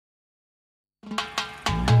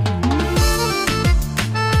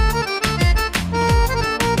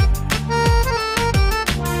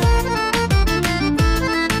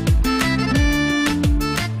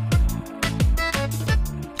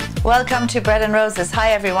Welcome to Bread and Roses.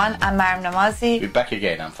 Hi everyone, I'm Maryam Namazie. We're back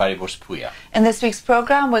again, I'm Fariborz Pooya. In this week's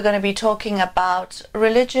program we're going to be talking about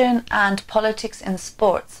religion and politics in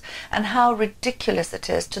sports and how ridiculous it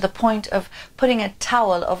is to the point of putting a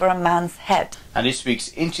towel over a man's head. And this week's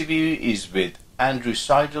interview is with Andrew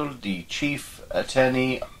Seidel, the Chief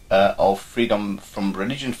Attorney of Freedom from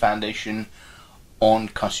Religion Foundation on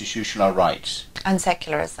constitutional rights and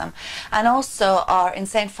secularism. And also our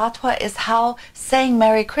insane fatwa is how saying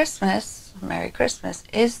Merry Christmas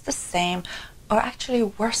is the same or actually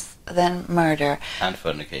worse than murder. And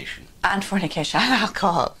fornication. And fornication and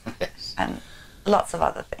alcohol. Yes. And lots of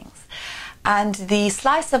other things. And the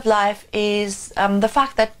slice of life is the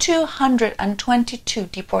fact that 222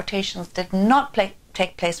 deportations did not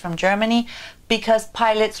take place from Germany because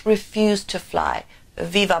pilots refused to fly.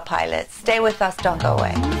 Viva pilots. Stay with us, don't go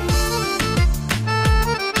away.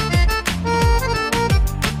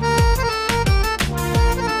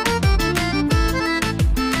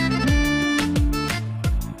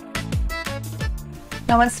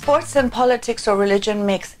 Now, when sports and politics or religion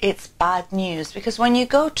mix, it's bad news, because when you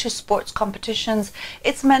go to sports competitions,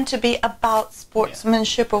 it's meant to be about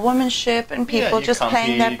sportsmanship or womanship and people just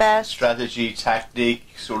playing their best. Strategy, tactic,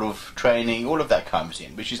 sort of training, all of that comes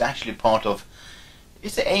in, which is actually part of,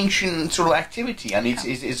 it's an ancient sort of activity, and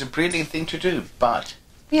it's a brilliant thing to do, but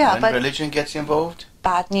when religion gets involved,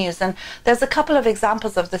 bad news. And there's a couple of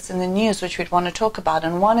examples of this in the news which we'd want to talk about,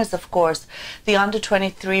 and one is of course the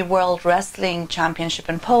under-23 World Wrestling Championship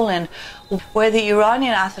in Poland, where the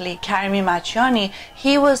Iranian athlete Karimi-Machiani,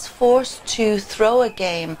 he was forced to throw a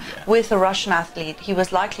game with a Russian athlete. He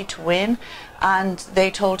was likely to win, and they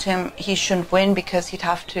told him he shouldn't win because he'd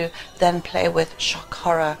have to then play with shock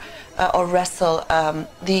horror or wrestle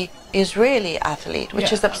the Israeli athlete,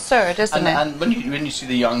 which is absurd, isn't it? And when you see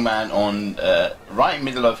the young man on right in the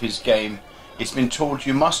middle of his game, it's been told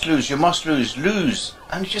you must lose, lose,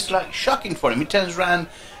 and it's just like shocking for him. He turns around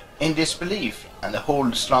in disbelief, and the whole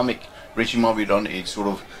Islamic regime of Iran is sort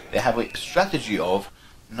of, they have a strategy of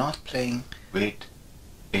not playing with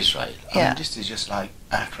Israel. I mean, this is just like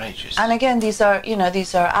outrageous. And again, these are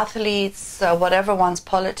athletes, whatever one's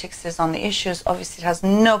politics is on the issues, obviously it has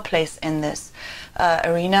no place in this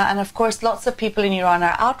arena. And of course, lots of people in Iran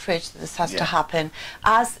are outraged that this has to happen,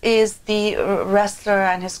 as is the wrestler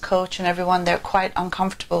and his coach and everyone. They're quite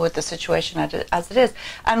uncomfortable with the situation as it is.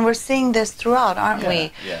 And we're seeing this throughout, aren't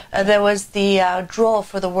we? There was the draw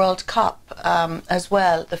for the World Cup as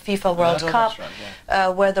well, the FIFA World Cup,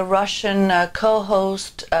 where the Russian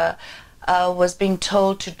co-host was being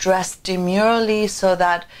told to dress demurely so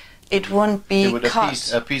that it wouldn't be appease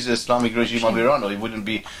the Islamic regime of Iran, or it wouldn't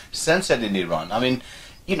be censored in Iran. I mean,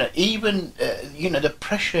 even the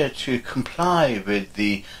pressure to comply with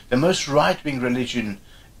the most right-wing religion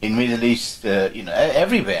in Middle East,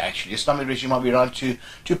 everywhere actually, Islamic regime of Iran,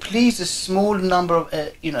 to please a small number of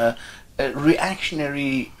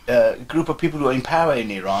reactionary group of people who are in power in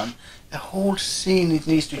Iran. The whole scene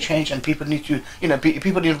needs to change, and people need to,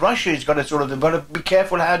 people in Russia has got to sort of, be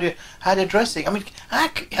careful how they're dressing. I mean, how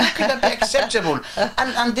could that be acceptable?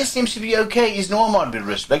 And this seems to be okay, is normal, be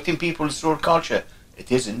respecting people's sort of culture. It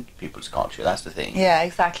isn't people's culture, that's the thing. Yeah,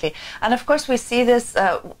 exactly. And of course we see this,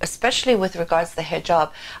 especially with regards to the hejab.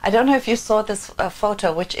 I don't know if you saw this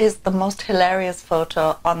photo, which is the most hilarious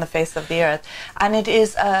photo on the face of the earth. And it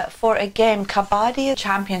is for a game, Kabaddi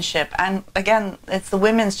Championship. And again, it's the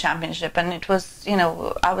women's championship. And it was,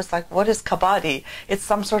 I was like, what is Kabaddi? It's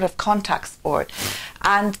some sort of contact sport.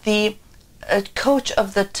 And the coach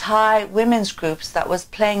of the Thai women's groups that was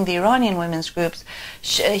playing the Iranian women's groups,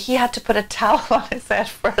 he had to put a towel on his head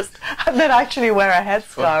first and then actually wear a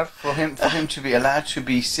headscarf. For him to be allowed to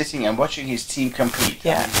be sitting and watching his team compete.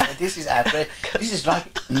 Yeah. I mean, this is outrageous. This is like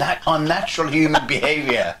unnatural human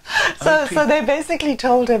behavior. So they basically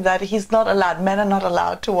told him that he's not allowed, men are not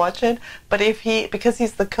allowed to watch it, but because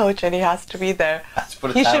he's the coach and he has to be there,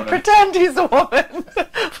 he should pretend he's a woman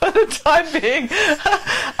for the time being.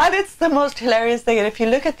 And it's the most hilarious thing. And if you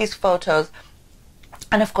look at these photos,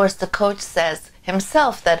 and of course the coach says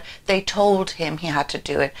himself that they told him he had to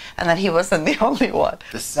do it and that he wasn't the only one.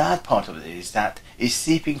 The sad part of it is that it's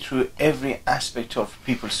seeping through every aspect of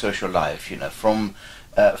people's social life, from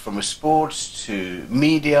sports to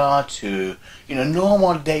media to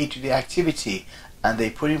normal day-to-day activity, and they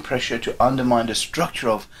put in pressure to undermine the structure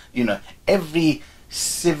of every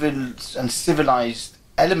civil and civilized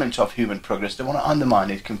element of human progress. They want to undermine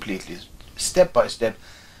it completely, step by step.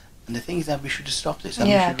 And the thing is that we should stop this. And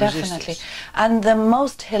Yeah, we should resist definitely. this. And the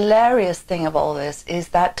most hilarious thing of all this is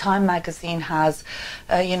that Time magazine has,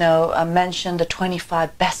 mentioned the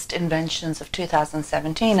 25 best inventions of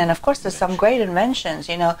 2017. And of course, there's some great inventions.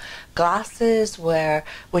 Glasses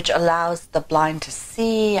which allows the blind to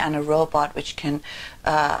see, and a robot which can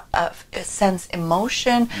sense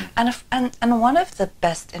emotion. And one of the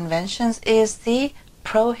best inventions is the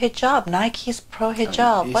pro hijab, Nike's pro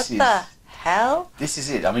hijab. What the hell? This is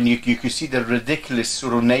it. I mean, you could see the ridiculous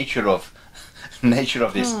sort of nature of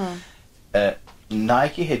this.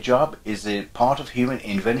 Nike hijab is a part of human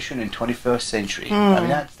invention in 21st century. I mean,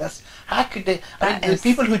 that's how could they? I mean, the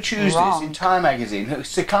people who choose this in Time magazine, who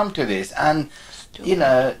succumb to this, and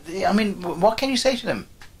I mean, what can you say to them?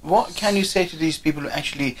 What can you say to these people who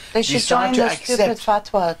actually They should join the stupid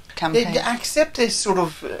Fatwa campaign. They accept this sort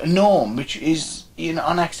of norm, which is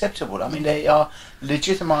unacceptable. I mean, they are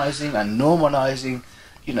legitimizing and normalizing,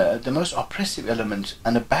 the most oppressive element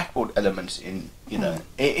and the backward elements in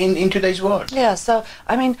today's world. Yeah. So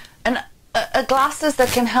I mean, glasses that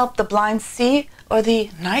can help the blind see, or the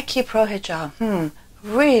Nike pro hijab.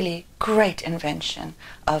 Really great invention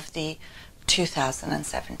of the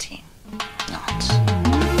 2017. Not.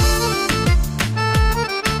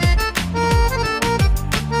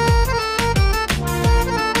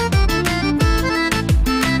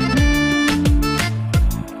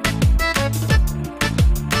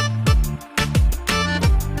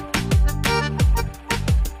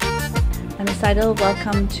 Seidel,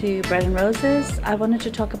 welcome to Bread and Roses. I wanted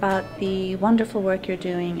to talk about the wonderful work you're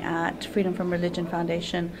doing at Freedom from Religion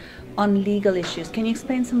Foundation on legal issues. Can you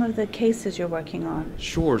explain some of the cases you're working on?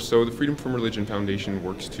 Sure. So the Freedom from Religion Foundation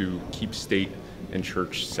works to keep state and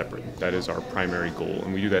church separate. That is our primary goal,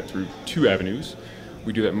 and we do that through two avenues.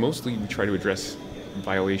 We do that mostly, we try to address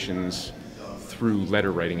violations through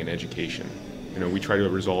letter writing and education. We try to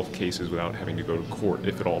resolve cases without having to go to court,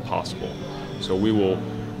 if at all possible. So we will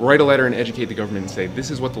write a letter and educate the government and say, this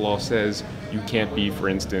is what the law says. You can't be, for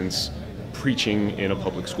instance, preaching in a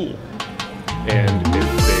public school. And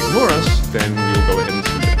if they ignore us, then we will go ahead and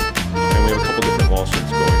sue them. And we have a couple different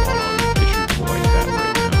lawsuits going on issues like that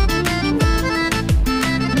right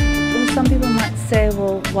now. Well, some people might say,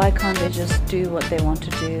 well, why can't they just do what they want to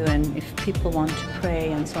do? And if people want to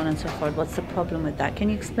pray and so on and so forth, what's the problem with that? Can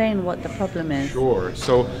you explain what the problem is? Sure.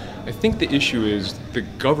 So I think the issue is the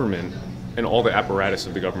government and all the apparatus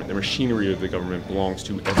of the government, the machinery of the government belongs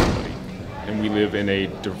to everybody. And we live in a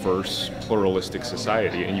diverse, pluralistic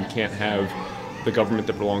society, and you can't have the government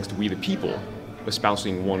that belongs to we the people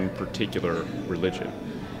espousing one particular religion.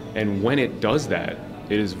 And when it does that,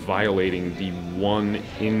 it is violating the one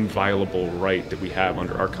inviolable right that we have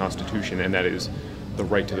under our Constitution, and that is the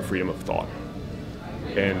right to the freedom of thought.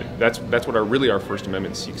 And that's what our First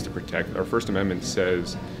Amendment seeks to protect. Our First Amendment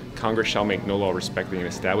says, Congress shall make no law respecting an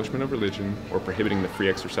establishment of religion or prohibiting the free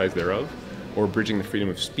exercise thereof, or abridging the freedom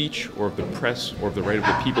of speech or of the press or of the right of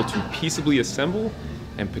the people to peaceably assemble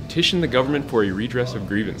and petition the government for a redress of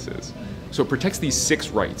grievances. So it protects these 6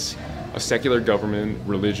 rights: a secular government,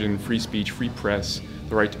 religion, free speech, free press,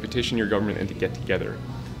 the right to petition your government and to get together.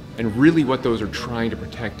 And really what those are trying to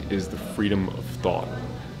protect is the freedom of thought.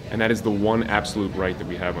 And that is the one absolute right that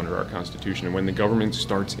we have under our Constitution. And when the government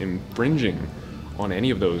starts infringing on any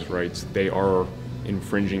of those rights, they are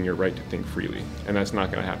infringing your right to think freely. And that's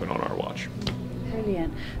not going to happen on our watch.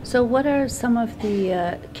 Brilliant. So what are some of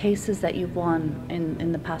the cases that you've won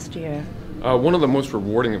in the past year? One of the most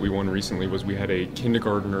rewarding that we won recently was we had a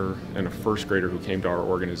kindergartner and a first grader who came to our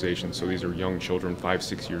organization. So these are young children,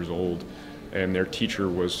 5-6 years old, and their teacher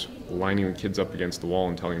was lining the kids up against the wall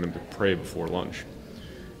and telling them to pray before lunch.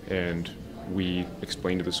 And we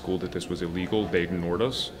explained to the school that this was illegal. They ignored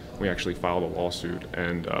us. We actually filed a lawsuit,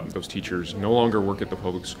 and those teachers no longer work at the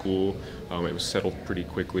public school. It was settled pretty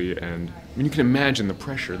quickly, and I mean, you can imagine the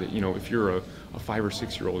pressure that, if you're a 5 or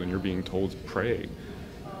 6 year old and you're being told to pray,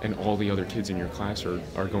 and all the other kids in your class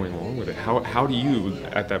are going along with it. How do you,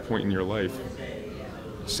 at that point in your life,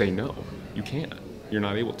 say no? You can't. You're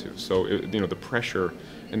not able to. So the pressure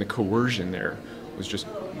and the coercion there was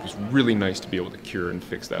really nice to be able to cure and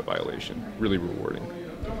fix that violation. Really rewarding.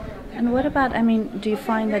 And what about, do you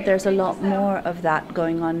find that there's a lot more of that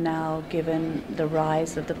going on now, given the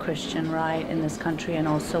rise of the Christian right in this country, and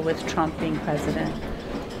also with Trump being president?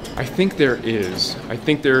 I think there is. I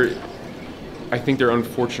think there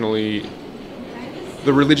unfortunately,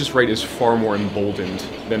 the religious right is far more emboldened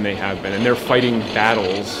than they have been, and they're fighting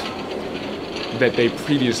battles that they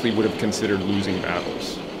previously would have considered losing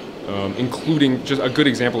battles. Including, just a good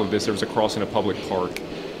example of this, there was a cross in a public park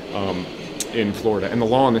in Florida, and the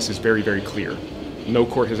law on this is very, very clear. No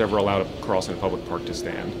court has ever allowed a cross in a public park to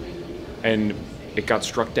stand. And it got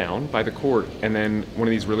struck down by the court, and then one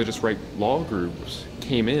of these religious right law groups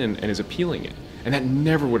came in and is appealing it. And that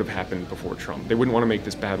never would have happened before Trump. They wouldn't want to make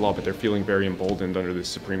this bad law, but they're feeling very emboldened under the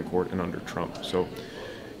Supreme Court and under Trump. So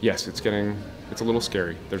yes, it's a little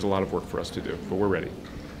scary. There's a lot of work for us to do, but we're ready.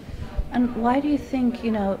 And why do you think,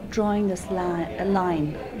 drawing this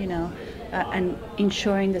line, and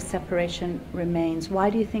ensuring the separation remains, why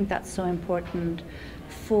do you think that's so important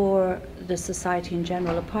for the society in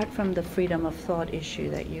general, apart from the freedom of thought issue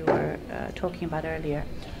that you were talking about earlier?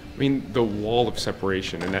 I mean, the wall of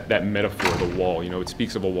separation, and that metaphor, the wall, it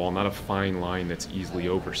speaks of a wall, not a fine line that's easily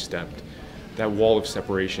overstepped. That wall of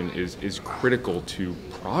separation is critical to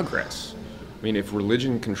progress. I mean, if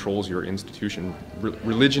religion controls your institution,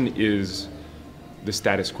 religion is the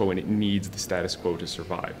status quo, and it needs the status quo to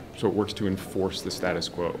survive. So it works to enforce the status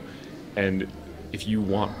quo. And if you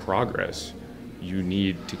want progress, you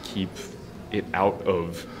need to keep it out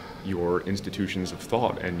of your institutions of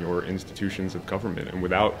thought and your institutions of government. And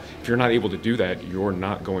if you're not able to do that, you're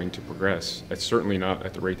not going to progress. It's certainly not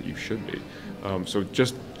at the rate that you should be. So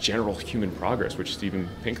just general human progress, which Steven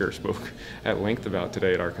Pinker spoke at length about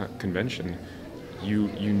today at our convention, you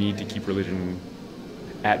need to keep religion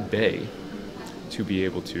at bay to be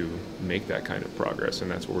able to make that kind of progress,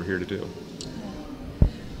 and that's what we're here to do.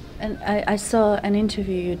 And I saw an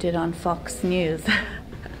interview you did on Fox News.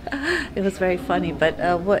 It was very funny, but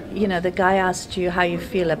the guy asked you how you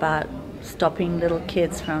feel about stopping little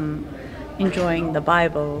kids from enjoying the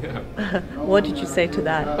Bible. Yeah. What did you say to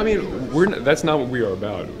that? I mean, that's not what we are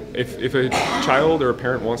about. If a child or a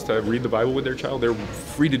parent wants to read the Bible with their child, they're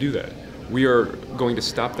free to do that. We are going to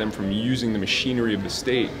stop them from using the machinery of the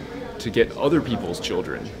state to get other people's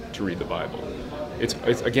children to read the Bible. It's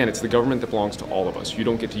the government that belongs to all of us. You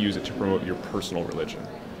don't get to use it to promote your personal religion.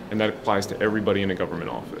 And that applies to everybody in a government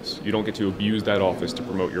office. You don't get to abuse that office to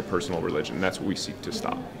promote your personal religion. That's what we seek to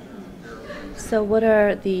stop. So what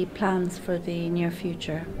are the plans for the near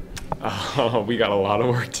future? We got a lot of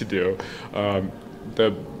work to do.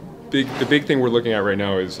 The big thing we're looking at right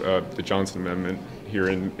now is the Johnson Amendment here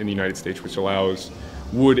in the United States, which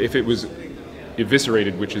would, if it was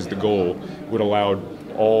eviscerated, which is the goal, would allow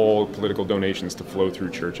all political donations to flow through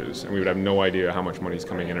churches, and we would have no idea how much money is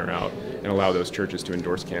coming in or out, and allow those churches to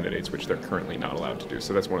endorse candidates, which they're currently not allowed to do.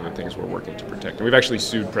 So that's one of the things we're working to protect, and we've actually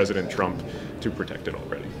sued President Trump to protect it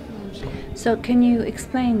already. So can you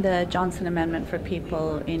explain the Johnson Amendment for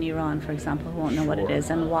people in Iran, for example, who won't know what it is,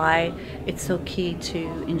 and why it's so key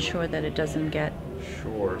to ensure that it doesn't get...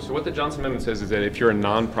 Sure. So what the Johnson Amendment says is that if you're a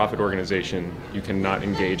non-profit organization, you cannot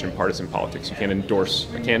engage in partisan politics. You can't endorse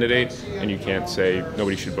a candidate, and you can't say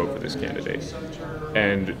nobody should vote for this candidate.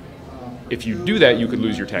 And if you do that, you could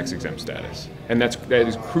lose your tax-exempt status. And that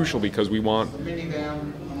is crucial because we want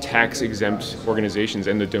tax-exempt organizations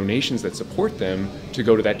and the donations that support them to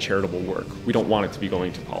go to that charitable work. We don't want it to be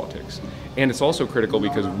going to politics. And it's also critical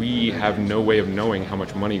because we have no way of knowing how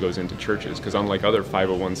much money goes into churches, because unlike other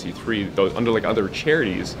 501c3, unlike other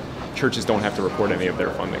charities, churches don't have to report any of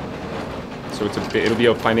their funding. So it'll be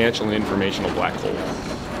a financial and informational black hole,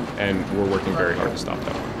 and we're working very hard to stop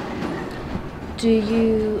that. Do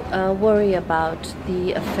you worry about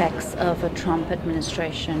the effects of a Trump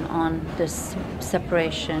administration on this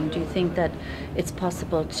separation? Do you think that it's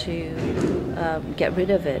possible to get rid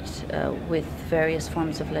of it with various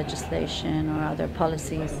forms of legislation or other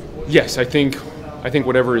policies? Yes, I think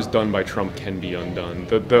whatever is done by Trump can be undone.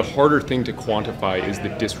 The harder thing to quantify is the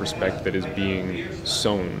disrespect that is being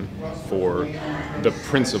sown for the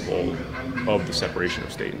principle of the separation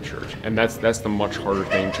of state and church. And that's the much harder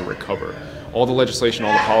thing to recover. All the legislation,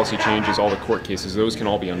 all the policy changes, all the court cases, those can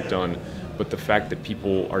all be undone. But the fact that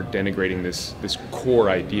people are denigrating this core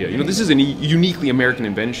idea, this is a uniquely American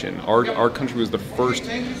invention. Our country was the first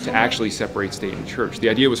to actually separate state and church. The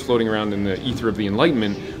idea was floating around in the ether of the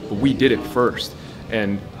Enlightenment, but we did it first.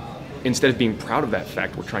 And instead of being proud of that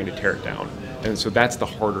fact, we're trying to tear it down. And so that's the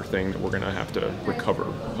harder thing that we're going to have to recover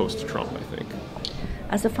post-Trump, I think.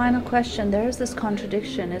 As a final question, there is this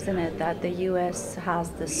contradiction, isn't it, that the U.S. has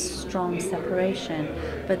this strong separation,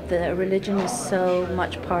 but the religion is so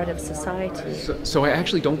much part of society. So I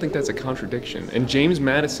actually don't think that's a contradiction. And James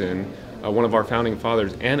Madison, one of our founding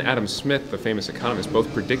fathers, and Adam Smith, the famous economist,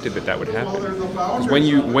 both predicted that would happen. Because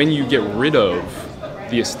when you get rid of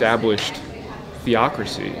the established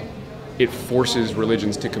theocracy, it forces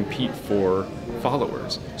religions to compete for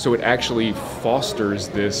followers. So it actually fosters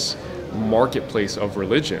this marketplace of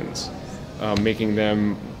religions, making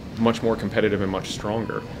them much more competitive and much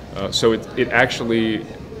stronger. So it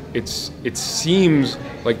seems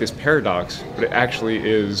like this paradox, but it actually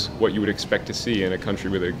is what you would expect to see in a country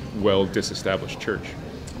with a well disestablished church.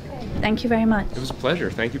 Thank you very much. It was a pleasure.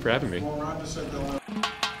 Thank you for having me.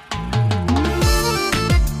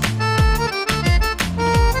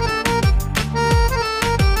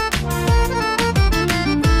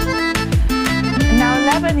 Now,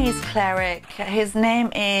 Lebanese cleric, his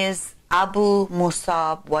name is Abu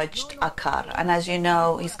Musab Wajd Akar, and as you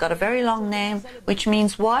know, he's got a very long name, which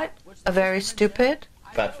means what? A very stupid?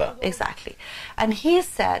 Fatwa. Exactly. And he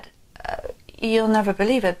said, you'll never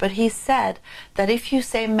believe it, but he said that if you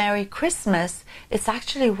say Merry Christmas, it's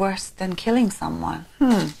actually worse than killing someone.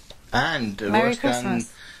 And Merry worse Christmas.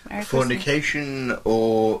 than Merry fornication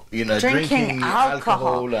or, drinking Drinking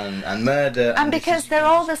alcohol. and murder. And because they're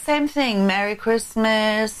all the same thing. Merry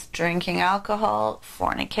Christmas, drinking alcohol,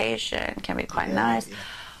 fornication can be quite nice.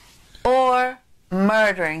 Yeah. Or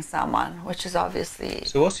murdering someone, which is obviously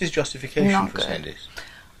So what's his justification not for good. saying this?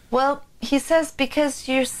 Well, he says because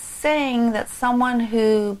you're saying that someone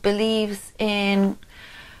who believes in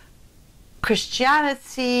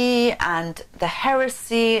Christianity and the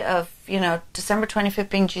heresy of, December 25th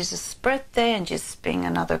being Jesus' birthday and Jesus being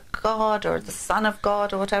another God or the Son of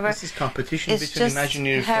God or whatever. This is competition It's between just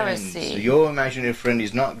imaginary heresy. friends. So your imaginary friend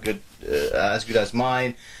is not good, as good as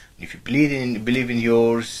mine. If you believe in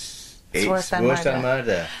yours, it's worse than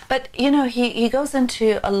murder. But, he goes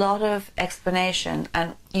into a lot of explanation,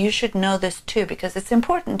 and you should know this too, because it's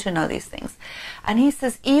important to know these things. And he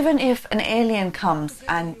says, even if an alien comes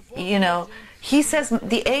and, he says,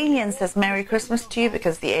 the alien says Merry Christmas to you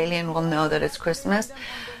because the alien will know that it's Christmas,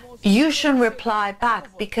 you shouldn't reply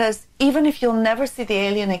back, because even if you'll never see the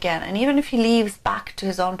alien again, and even if he leaves back to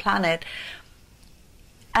his own planet,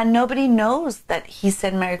 and nobody knows that he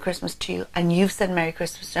said Merry Christmas to you and you've said Merry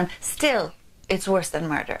Christmas to him, still it's worse than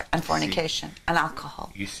murder and fornication and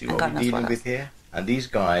alcohol. You see and what God we're knows dealing what with else. here? And these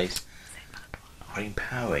guys are in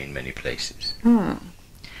power in many places.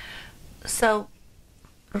 So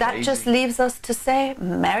that Crazy. just leaves us to say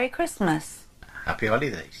Merry Christmas. Happy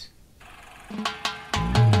holidays.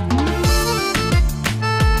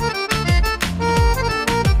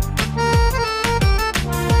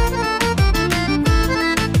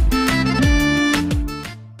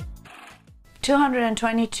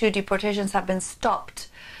 222 deportations have been stopped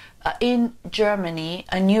in Germany,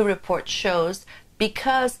 a new report shows,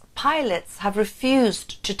 because pilots have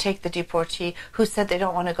refused to take the deportee who said they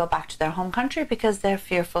don't want to go back to their home country because they're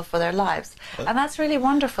fearful for their lives. And that's really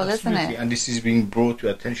wonderful, isn't it? And this is being brought to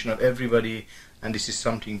attention of everybody, and this is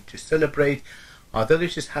something to celebrate. Although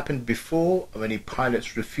this has happened before, many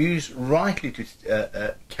pilots refuse rightly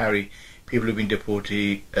to carry people who've been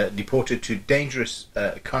deported to dangerous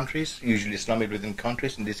countries, usually Islamic-ridden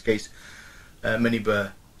countries. In this case, many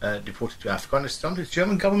were deported to Afghanistan. The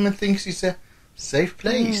German government thinks it's a safe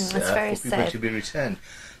place for people to be returned.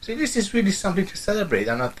 So this is really something to celebrate,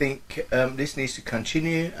 and I think this needs to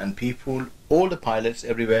continue, and people, all the pilots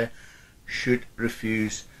everywhere, should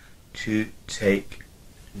refuse to take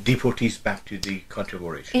deportees back to the country of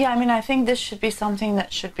origin. Yeah, I mean, I think this should be something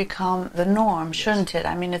that should become the norm, shouldn't it?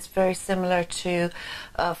 I mean, it's very similar to,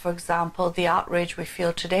 for example, the outrage we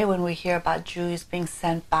feel today when we hear about Jews being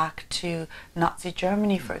sent back to Nazi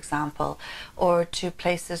Germany, for example, or to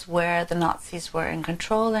places where the Nazis were in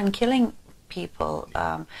control and killing people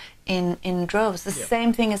in droves. The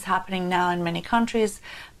same thing is happening now in many countries,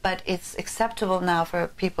 but it's acceptable now for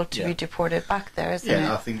people to be deported back there, isn't it?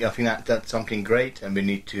 Yeah, I think that's something great, and we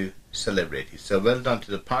need to celebrate it. So well done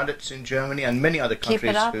to the pilots in Germany and many other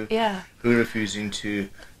countries who are refusing to,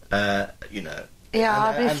 Yeah,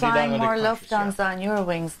 I'll be flying more Lufthansa on your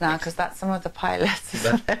wings now, because that's some of the pilots.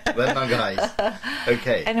 Well done, guys.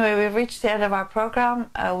 Okay. Anyway, we've reached the end of our program.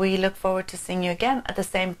 We look forward to seeing you again at the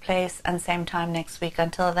same place and same time next week.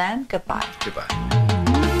 Until then, goodbye. Goodbye.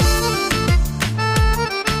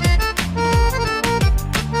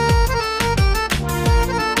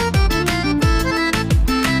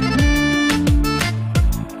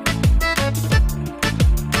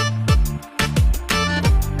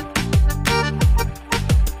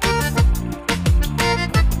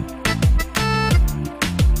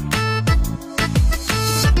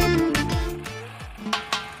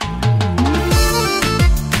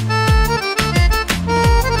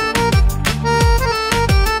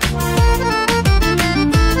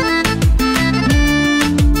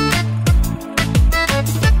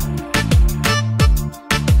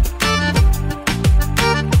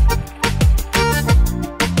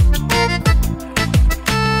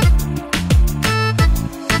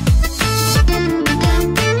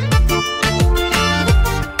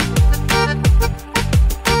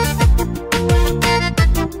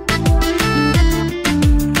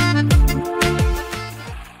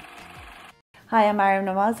 Hi, I'm Maryam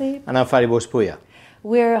Namazie. And I'm Fariborz Pooya.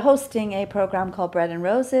 We're hosting a program called Bread and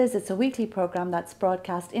Roses. It's a weekly program that's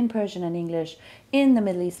broadcast in Persian and English in the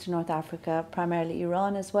Middle East and North Africa, primarily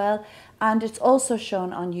Iran as well. And it's also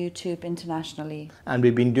shown on YouTube internationally. And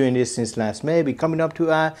we've been doing this since last May. We're coming up to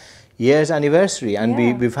our year's anniversary, and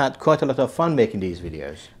we've had quite a lot of fun making these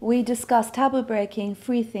videos. We discuss taboo-breaking,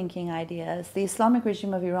 free-thinking ideas. The Islamic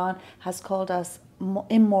regime of Iran has called us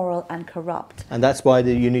immoral and corrupt. And that's why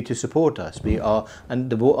you need to support us. We are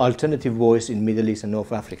the alternative voice in Middle East and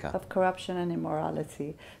North Africa. Of corruption and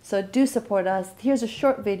immorality. So do support us. Here's a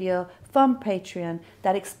short video from Patreon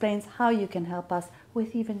that explains how you can help us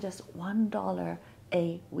with even just $1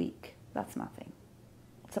 a week. That's nothing.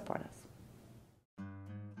 Support us.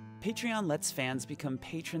 Patreon lets fans become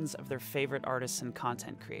patrons of their favorite artists and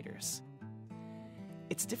content creators.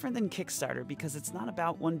 It's different than Kickstarter because it's not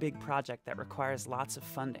about one big project that requires lots of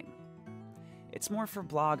funding. It's more for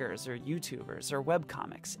bloggers or YouTubers or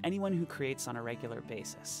webcomics, anyone who creates on a regular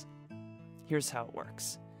basis. Here's how it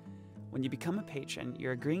works. When you become a patron,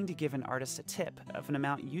 you're agreeing to give an artist a tip of an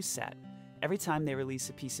amount you set every time they release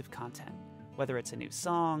a piece of content, whether it's a new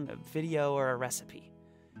song, a video, or a recipe.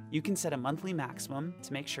 You can set a monthly maximum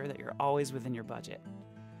to make sure that you're always within your budget.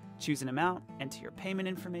 Choose an amount, enter your payment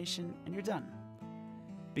information, and you're done.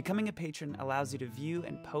 Becoming a patron allows you to view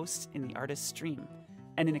and post in the artist's stream,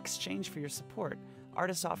 and in exchange for your support,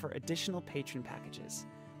 artists offer additional patron packages,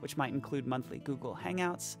 which might include monthly Google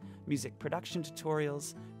Hangouts, music production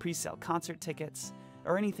tutorials, pre-sale concert tickets,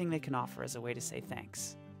 or anything they can offer as a way to say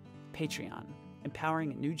thanks. Patreon,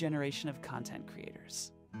 empowering a new generation of content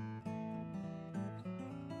creators.